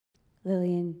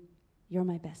Lilian, you're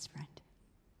my best friend.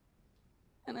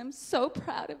 And I'm so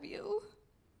proud of you.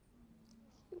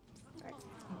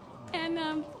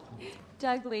 And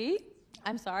Doug Lee,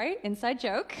 I'm sorry, inside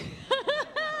joke.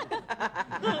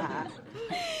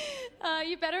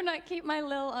 You better not keep my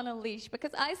Lil on a leash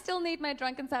because I still need my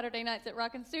drunken Saturday nights at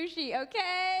Rockin' Sushi,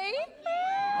 okay?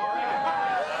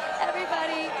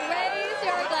 Everybody, raise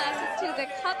your glasses to the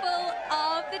couple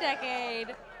of the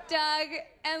decade, Doug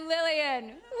and Lilian.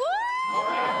 Woo!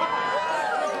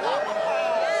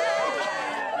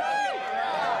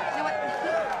 You know what?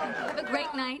 Have a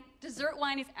great night. Dessert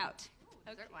wine is out.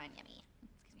 Dessert wine, yummy.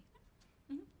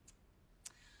 Excuse me.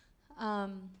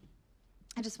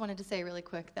 I just wanted to say really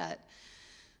quick that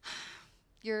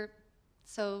you're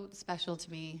so special to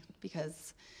me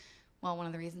because, well, one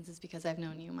of the reasons is because I've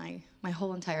known you my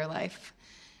whole entire life,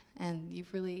 and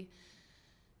you've really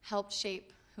helped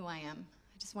shape who I am.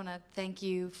 I just want to thank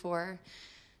you for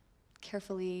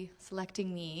carefully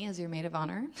selecting me as your maid of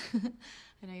honor.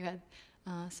 I know you had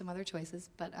some other choices,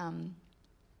 but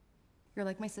you're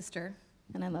like my sister,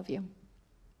 and I love you.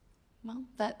 Well,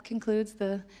 that concludes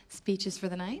the speeches for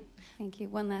the night. Thank you.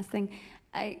 One last thing.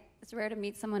 It's rare to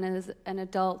meet someone as an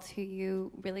adult who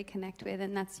you really connect with,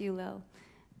 and that's you, Lil.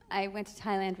 I went to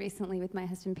Thailand recently with my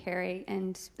husband, Perry,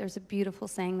 and there's a beautiful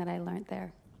saying that I learned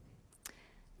there.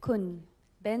 Kun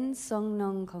ben song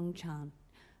nong kong chan,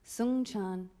 sung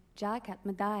chan jakat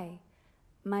madai,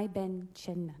 mai ben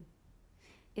chennan.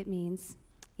 It means,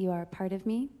 you are a part of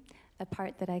me, a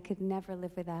part that I could never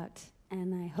live without,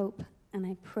 and I hope and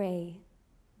I pray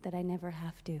that I never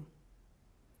have to.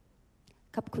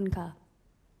 Kap kun ka.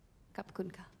 Kap kun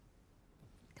ka.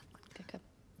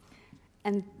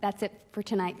 And that's it for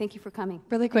tonight. Thank you for coming.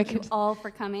 Really quick. Thank you all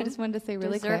for coming. I just wanted to say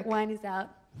really Dessert quick. wine is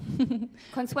out.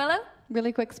 Consuelo?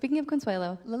 Really quick. Speaking of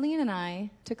Consuelo, Lilian and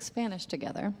I took Spanish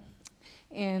together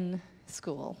in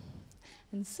school.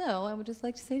 And so I would just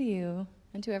like to say to you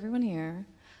and to everyone here,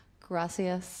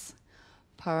 gracias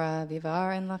para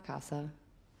vivir en la casa,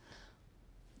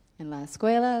 en las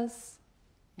escuelas,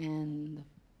 en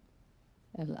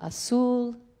el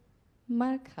azul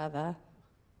marcada.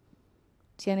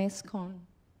 Tienes con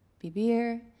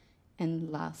vivir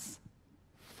en las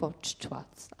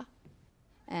fortalezas.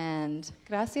 And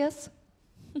gracias.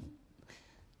 Thank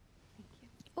you.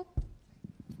 Oh,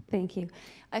 thank you.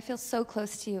 I feel so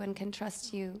close to you and can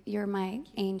trust you. You're my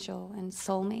angel and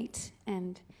soulmate,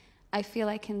 and I feel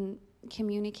I can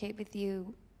communicate with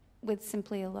you with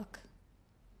simply a look.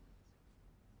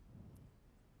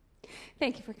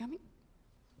 Thank you for coming.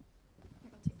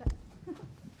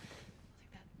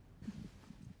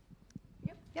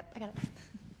 Yep, I got it.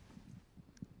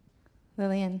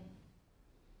 Lilian.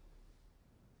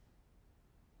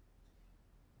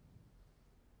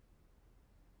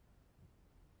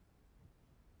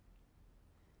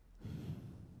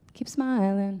 Keep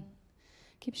smiling,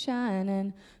 keep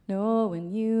shining,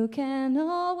 knowing you can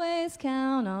always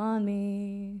count on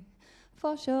me,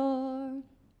 for sure.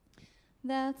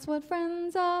 That's what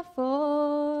friends are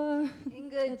for. In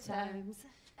good times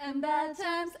and bad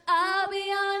times, I'll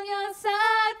be on your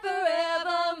side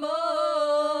forevermore.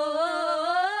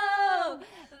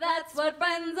 That's what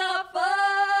friends are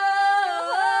for.